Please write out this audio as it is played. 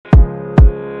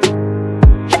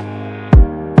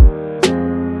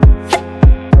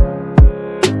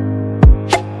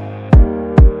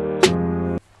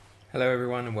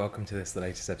and welcome to the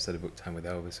latest episode of Book Time with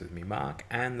Elvis with me, Mark,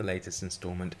 and the latest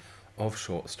installment of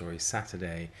Short Story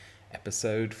Saturday,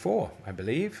 episode 4, I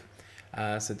believe.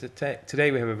 Today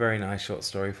we have a very nice short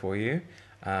story for you.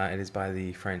 It is by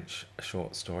the French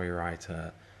short story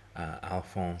writer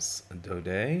Alphonse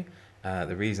Daudet.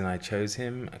 The reason I chose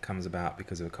him comes about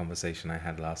because of a conversation I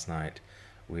had last night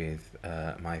with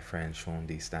my friend Sean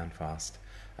D. Standfast,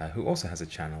 who also has a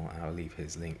channel. I'll leave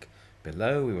his link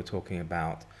below. We were talking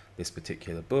about this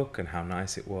particular book and how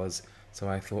nice it was, so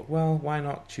I thought, well, why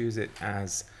not choose it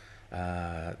as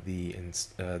the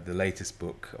latest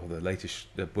book, or the latest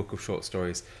book of short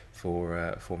stories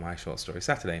for my Short Story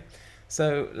Saturday.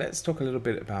 So let's talk a little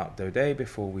bit about Daudet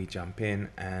before we jump in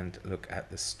and look at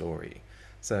the story.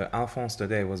 So Alphonse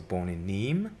Daudet was born in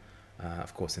Nîmes,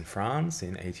 of course in France,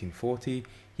 in 1840.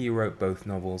 He wrote both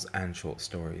novels and short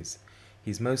stories.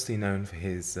 He's mostly known for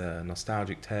his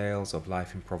nostalgic tales of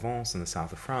life in Provence in the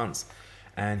south of France,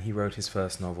 and he wrote his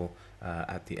first novel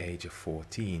at the age of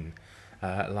 14.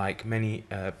 Like many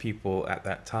people at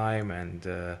that time, and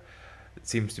it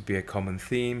seems to be a common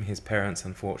theme, his parents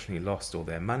unfortunately lost all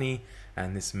their money,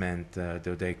 and this meant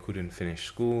Daudet couldn't finish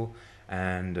school,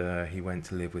 and he went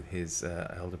to live with his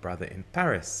elder brother in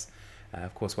Paris.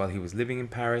 Of course, while he was living in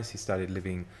Paris, he started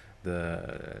living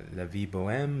la vie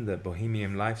bohème, the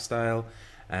bohemian lifestyle,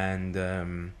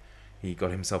 and he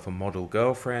got himself a model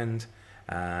girlfriend,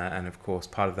 and of course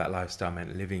part of that lifestyle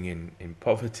meant living in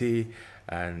poverty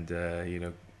and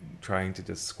trying to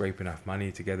just scrape enough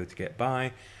money together to get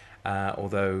by,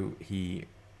 although he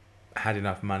had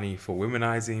enough money for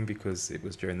womanizing, because it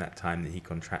was during that time that he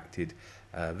contracted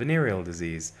venereal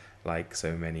disease, like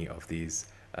so many of these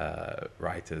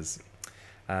writers.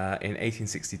 In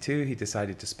 1862, he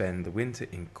decided to spend the winter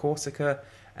in Corsica,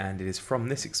 and it is from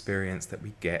this experience that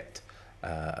we get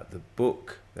the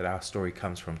book that our story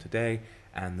comes from today,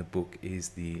 and the book is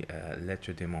the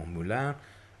Lettres de mon moulin,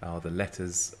 or the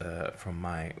Letters from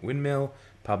my windmill,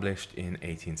 published in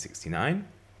 1869.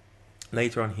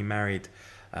 Later on, he married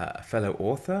a fellow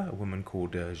author, a woman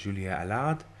called Julia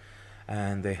Allard,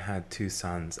 and they had 2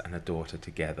 sons and a daughter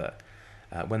together.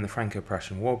 When the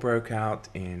Franco-Prussian War broke out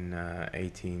in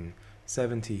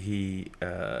 1870, he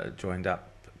joined up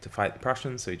to fight the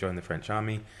Prussians, so he joined the French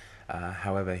army.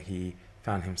 However, he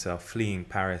found himself fleeing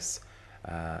Paris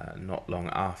not long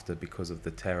after because of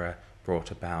the terror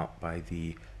brought about by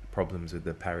the problems with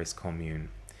the Paris Commune.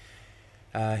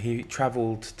 He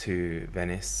travelled to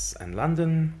Venice and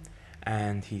London,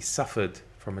 and he suffered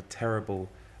from a terrible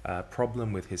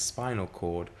problem with his spinal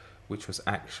cord, which was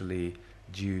actually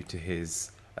due to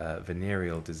his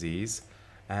venereal disease,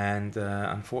 and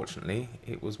unfortunately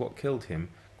it was what killed him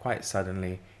quite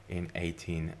suddenly in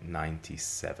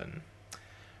 1897.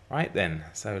 Right then,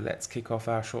 so let's kick off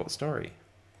our short story.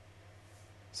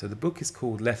 So the book is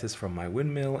called Letters from My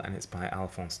Windmill, and it's by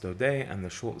Alphonse Daudet, and the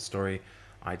short story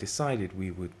I decided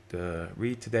we would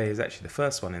read today is actually the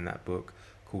first one in that book,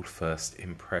 called First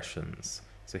Impressions.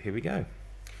 So here we go.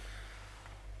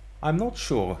 I'm not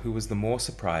sure who was the more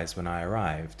surprised when I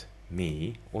arrived,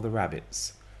 me or the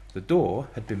rabbits. The door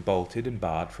had been bolted and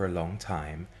barred for a long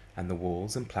time, and the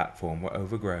walls and platform were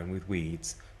overgrown with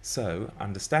weeds, so,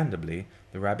 understandably,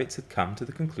 the rabbits had come to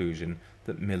the conclusion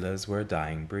that millers were a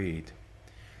dying breed.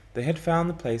 They had found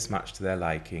the place much to their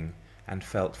liking, and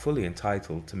felt fully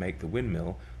entitled to make the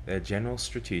windmill their general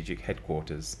strategic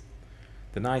headquarters.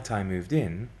 The night I moved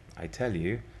in, I tell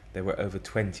you, there were over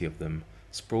 20 of them,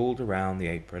 sprawled around the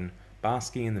apron,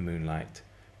 basking in the moonlight.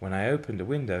 When I opened a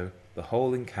window, the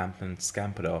whole encampment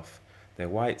scampered off, their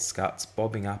white scuts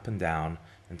bobbing up and down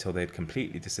until they had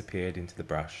completely disappeared into the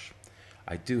brush.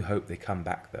 I do hope they come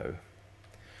back, though.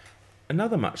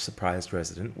 Another much surprised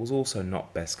resident was also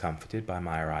not best comforted by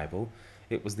my arrival.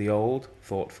 It was the old,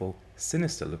 thoughtful,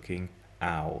 sinister-looking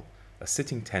owl, a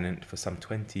sitting tenant for some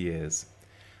 20 years.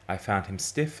 I found him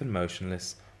stiff and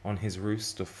motionless on his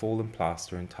roost of fallen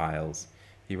plaster and tiles.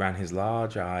 He ran his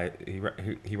large round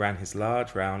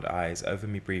eyes over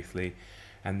me briefly,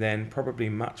 and then, probably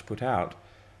much put out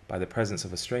by the presence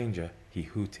of a stranger, he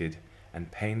hooted, and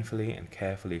painfully and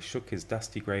carefully shook his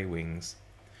dusty grey wings.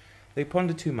 They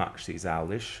ponder too much, these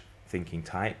owlish, thinking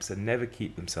types, and never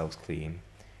keep themselves clean.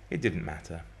 It didn't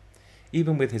matter.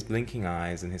 Even with his blinking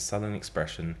eyes and his sullen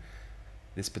expression,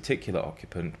 this particular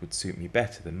occupant would suit me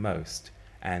better than most,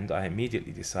 and I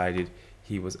immediately decided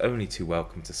he was only too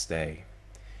welcome to stay.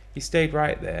 He stayed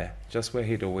right there, just where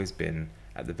he had always been,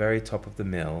 at the very top of the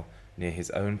mill, near his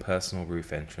own personal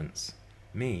roof entrance.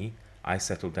 Me, I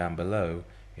settled down below,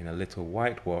 in a little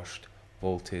whitewashed,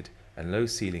 vaulted, and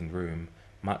low-ceilinged room,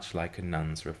 much like a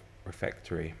nun's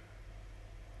refectory.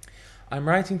 I'm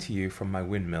writing to you from my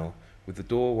windmill, with the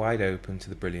door wide open to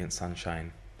the brilliant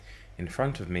sunshine. In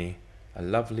front of me, a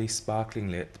lovely sparkling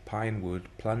lit pine wood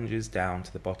plunges down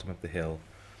to the bottom of the hill.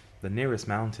 The nearest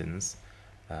mountains,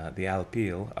 the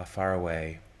Alpilles, are far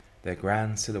away, their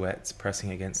grand silhouettes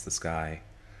pressing against the sky.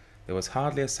 There was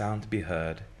hardly a sound to be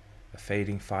heard, a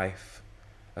fading fife,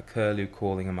 a curlew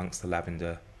calling amongst the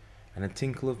lavender, and a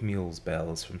tinkle of mules'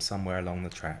 bells from somewhere along the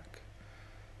track.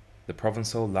 The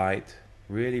Provençal light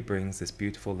really brings this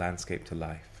beautiful landscape to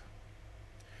life.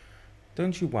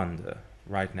 Don't you wonder,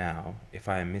 right now, if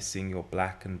I am missing your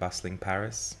black and bustling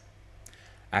Paris?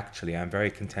 Actually, I am very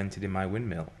contented in my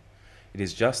windmill. It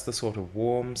is just the sort of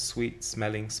warm,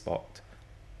 sweet-smelling spot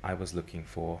I was looking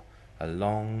for, a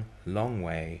long, long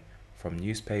way from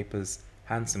newspapers,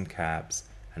 hansom cabs,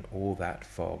 and all that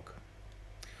fog.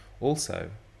 Also,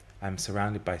 I am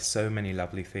surrounded by so many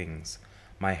lovely things.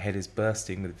 My head is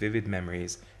bursting with vivid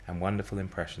memories and wonderful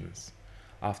impressions,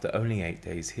 after only 8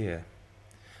 days here.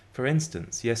 For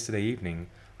instance, yesterday evening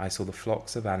I saw the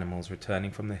flocks of animals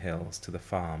returning from the hills to the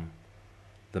farm,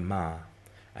 the Mas,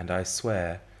 and I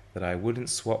swear that I wouldn't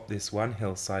swap this one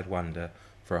hillside wonder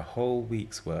for a whole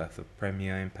week's worth of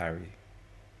Premier in Paris.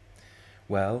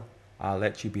 Well, I'll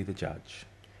let you be the judge.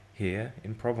 Here,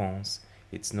 in Provence,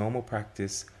 it's normal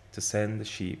practice to send the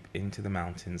sheep into the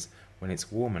mountains when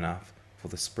it's warm enough for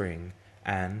the spring,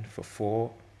 and for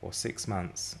 5 or 6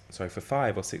 months,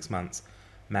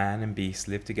 man and beast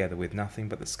live together with nothing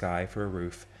but the sky for a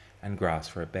roof and grass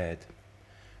for a bed.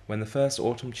 When the first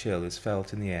autumn chill is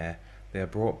felt in the air, they are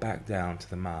brought back down to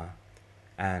the Mas,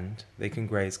 and they can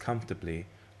graze comfortably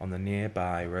on the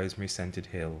nearby rosemary-scented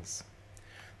hills.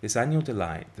 This annual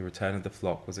delight, the return of the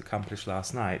flock, was accomplished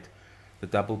last night. The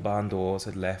double barn doors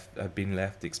had been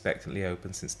left expectantly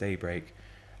open since daybreak,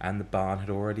 and the barn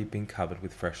had already been covered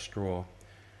with fresh straw.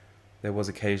 There was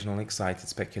occasional excited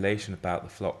speculation about the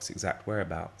flock's exact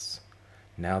whereabouts.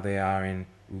 Now they are in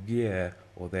Uguier,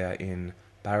 or they are in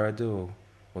Baradeau,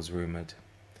 was rumoured.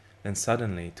 Then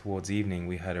suddenly, towards evening,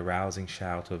 we heard a rousing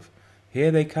shout of,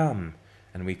 "Here they come!"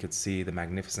 and we could see the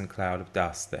magnificent cloud of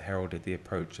dust that heralded the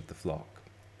approach of the flock.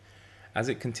 As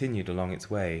it continued along its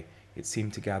way, it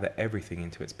seemed to gather everything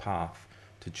into its path,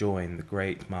 to join the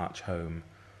great march home.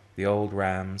 The old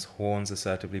rams, horns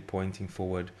assertively pointing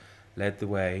forward, lead the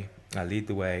way,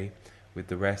 with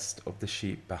the rest of the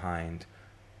sheep behind.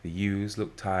 The ewes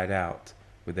looked tired out,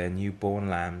 with their new-born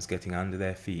lambs getting under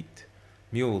their feet.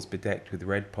 Mules bedecked with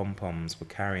red pom-poms were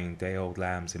carrying day-old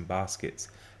lambs in baskets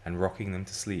and rocking them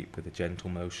to sleep with a gentle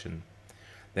motion.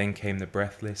 Then came the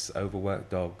breathless, overworked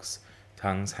dogs,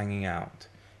 tongues hanging out,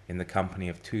 in the company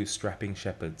of 2 strapping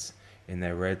shepherds in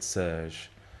their red serge,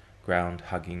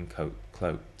 ground-hugging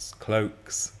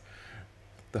cloaks.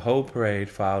 The whole parade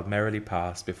filed merrily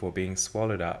past before being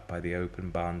swallowed up by the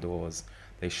open barn doors.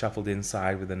 They shuffled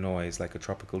inside with a noise like a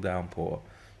tropical downpour.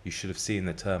 You should have seen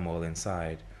the turmoil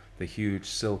inside. The huge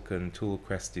silken,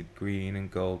 tulle-crested green and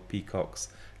gold peacocks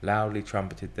loudly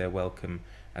trumpeted their welcome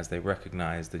as they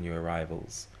recognized the new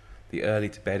arrivals. The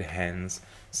early-to-bed hens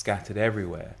scattered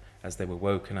everywhere as they were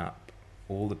woken up.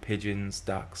 All the pigeons,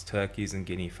 ducks, turkeys, and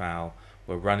guinea fowl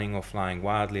were running or flying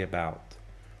wildly about.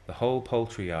 The whole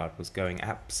poultry yard was going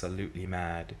absolutely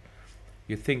mad.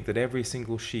 You'd think that every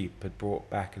single sheep had brought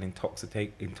back an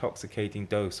intoxicating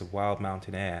dose of wild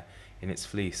mountain air in its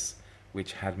fleece,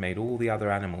 which had made all the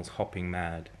other animals hopping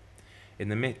mad. In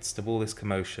the midst of all this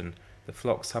commotion, the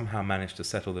flock somehow managed to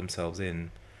settle themselves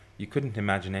in. You couldn't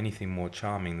imagine anything more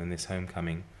charming than this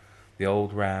homecoming. The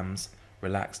old rams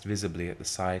relaxed visibly at the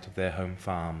sight of their home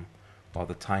farm, while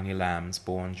the tiny lambs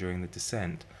born during the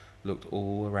descent looked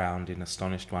all around in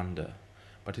astonished wonder.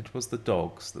 But it was the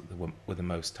dogs that were the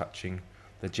most touching,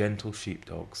 the gentle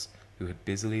sheepdogs, who had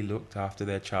busily looked after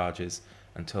their charges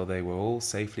until they were all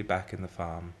safely back in the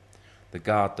farm. The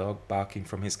guard dog, barking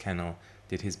from his kennel,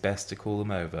 did his best to cool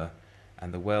them over,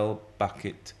 and the well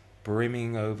bucket,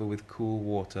 brimming over with cool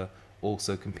water,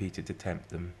 also competed to tempt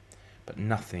them. But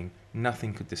nothing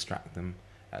could distract them,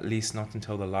 at least not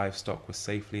until the livestock was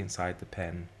safely inside the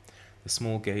pen, the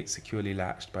small gate securely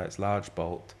latched by its large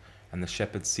bolt, and the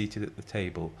shepherds seated at the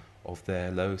table of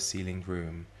their low-ceilinged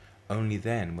room. Only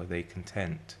then were they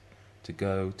content to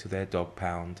go to their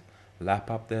dog-pound,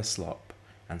 lap up their slop,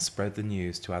 and spread the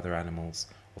news to other animals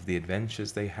of the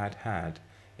adventures they had had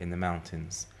in the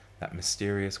mountains, that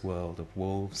mysterious world of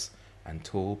wolves and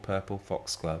tall purple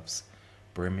foxgloves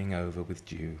brimming over with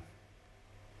dew.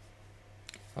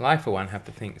 Well, I for one have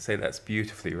to say that's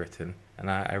beautifully written, and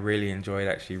I really enjoyed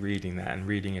actually reading that and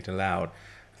reading it aloud.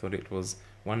 I thought it was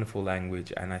wonderful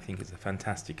language, and I think it's a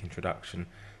fantastic introduction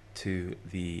to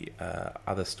the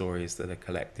other stories that are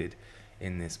collected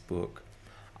in this book.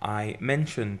 I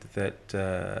mentioned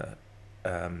that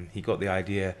he got the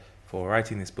idea for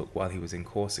writing this book while he was in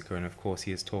Corsica, and of course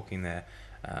he is talking there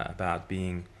about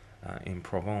being in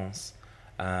Provence.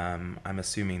 I'm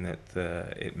assuming that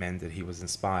it meant that he was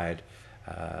inspired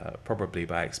probably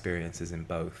by experiences in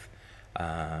both.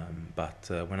 But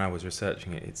when I was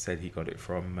researching it, it said he got it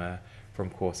from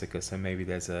Corsica, so maybe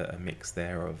there's a mix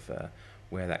there of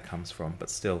where that comes from. But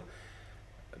still,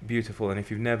 beautiful. And if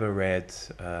you've never read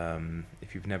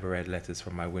Letters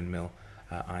from My Windmill,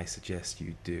 I suggest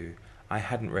you do. I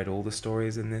hadn't read all the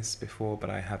stories in this before, but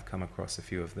I have come across a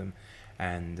few of them,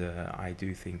 and I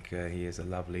do think he is a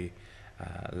lovely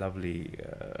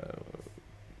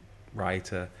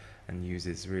writer and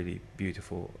uses really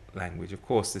beautiful language. Of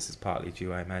course, this is partly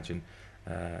due, I imagine,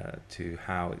 to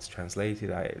how it's translated.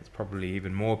 It's probably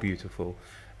even more beautiful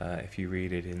if you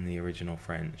read it in the original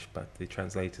French, but the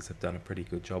translators have done a pretty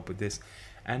good job with this,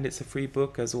 and it's a free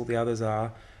book, as all the others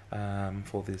are,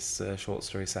 for this Short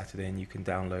Story Saturday, and you can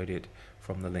download it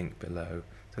from the link below.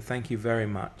 So thank you very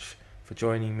much for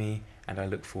joining me, and I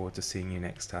look forward to seeing you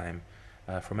next time.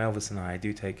 From Elvis and I,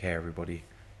 do take care, everybody.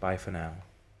 Bye for now.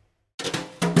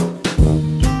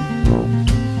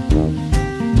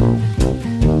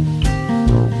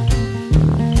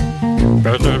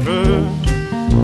 Better